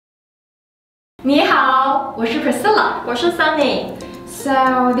你好，我是 Priscilla， 我是 Sunny. So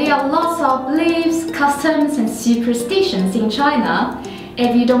there are lots of beliefs, customs, and superstitions in China.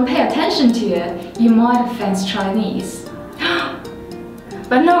 If you don't pay attention to it, you might offend Chinese.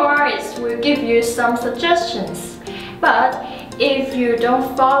 But no worries, we'll give you some suggestions. But if you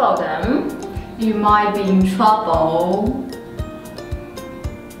don't follow them, You might be in trouble.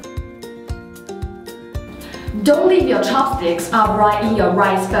 Don't leave your chopsticks upright in your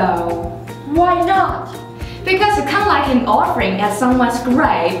rice bowl. why not? Because it's kind of like an offering at someone's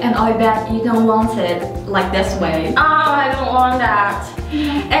grave, and I bet you don't want it like this way. I don't want that.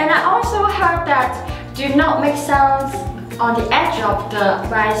 And I also heard that do not make sounds on the edge of the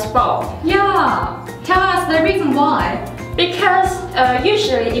rice bowl. Yeah, tell us the reason why. Because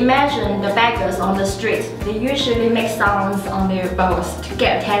usually imagine the beggars on the street, they usually make sounds on their bowls to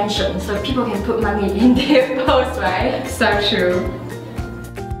get attention so people can put money in their bowls, right? So true.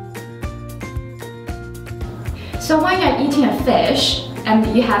 So when you're eating a fish and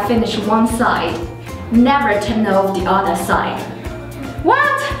you have finished one side, never turn off the other side.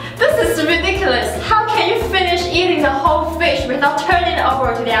 What? This is ridiculous. How can you finish eating the whole fish without turning it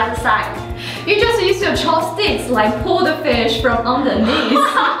over to the other side? You just use your chopsticks, like pull the fish from underneath.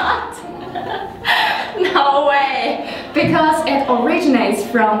 No way. Because it originates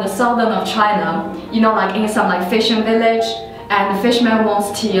from the southern of China. You know, like in some like fishing village, and the fisherman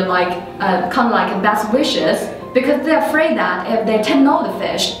wants to like kind of like best wishes, because they're afraid that if they turn off the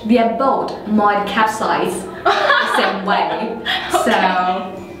fish, their boat might capsize the same way.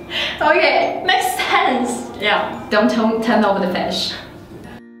 Okay, makes sense. Yeah, don't turn over the fish.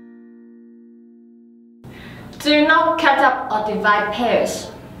 Do not cut up or divide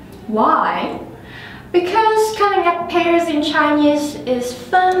pairs. Why? Because cutting up pairs in Chinese is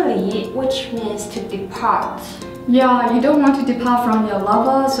分离, which means to depart. Yeah, you don't want to depart from your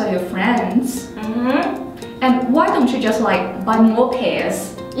lovers or your friends. And why don't you just like buy more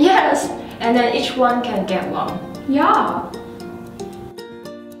pairs? Yes, and then each one can get one. Yeah.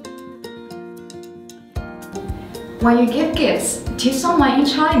 When you give gifts to someone in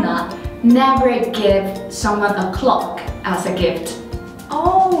China, never give someone a clock as a gift.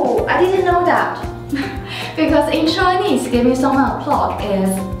 Oh, I didn't know that. Because in Chinese, giving someone a clock is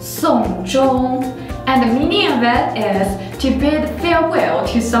送钟, and the meaning of it is to bid farewell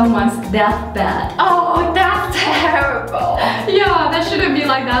to someone's deathbed. Oh, that's terrible. Yeah, that shouldn't be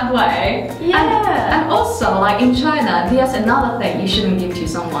like that way. Yeah. And also, like in China, there's another thing you shouldn't give to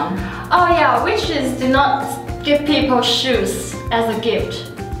someone. Oh yeah, which is do not give people shoes as a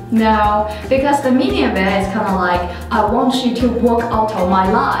gift. No, because the meaning of it is kind of like, I want you to walk out of my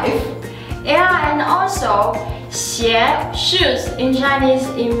life. Yeah, and also, 鞋, shoes in Chinese,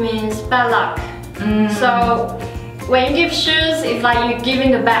 it means bad luck. So, when you give shoes, it's like you're giving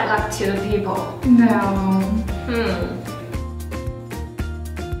the bad luck to the people. No.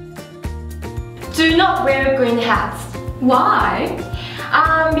 Do not wear green hats. Why?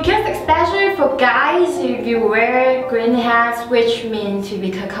 Because especially for guys, if you wear green hats, which means to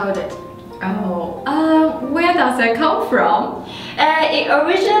be cuckolded. Oh, where does that come from? It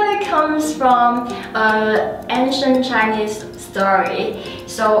originally comes from an ancient Chinese story.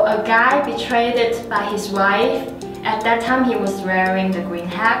 So a guy betrayed it by his wife. At that time he was wearing the green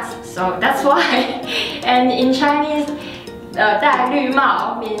hat, so that's why. And in Chinese, 戴绿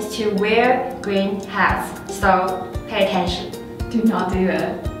帽 means to wear green hats. So pay attention. Do not do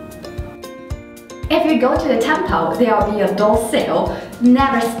it. If you go to the temple, there will be a door sill.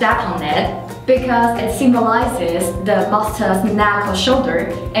 Never step on it, because it symbolizes the master's neck or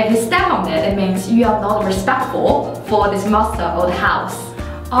shoulder. If you step on it, it means you are not respectful for this master or the house.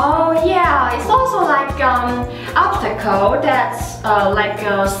 Oh yeah, it's also like obstacle that's like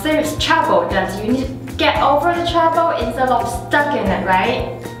a serious trouble that you need to get over the trouble instead of stuck in it,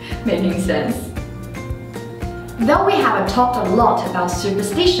 right? Making sense. Though we have talked a lot about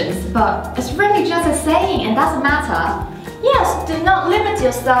superstitions, but it's really just a saying and doesn't matter. Yes, do not limit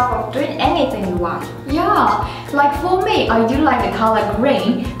yourself of doing anything you want. Yeah, like for me, I do like the color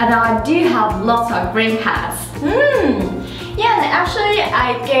green, and I do have lots of green hats. Yeah, and actually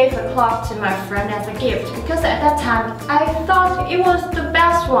I gave a clock to my friend as a gift because at that time I thought it was the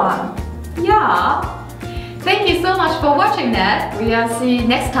best one. Yeah. Thank you so much for watching that. We'll see you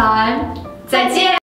next time. 再见.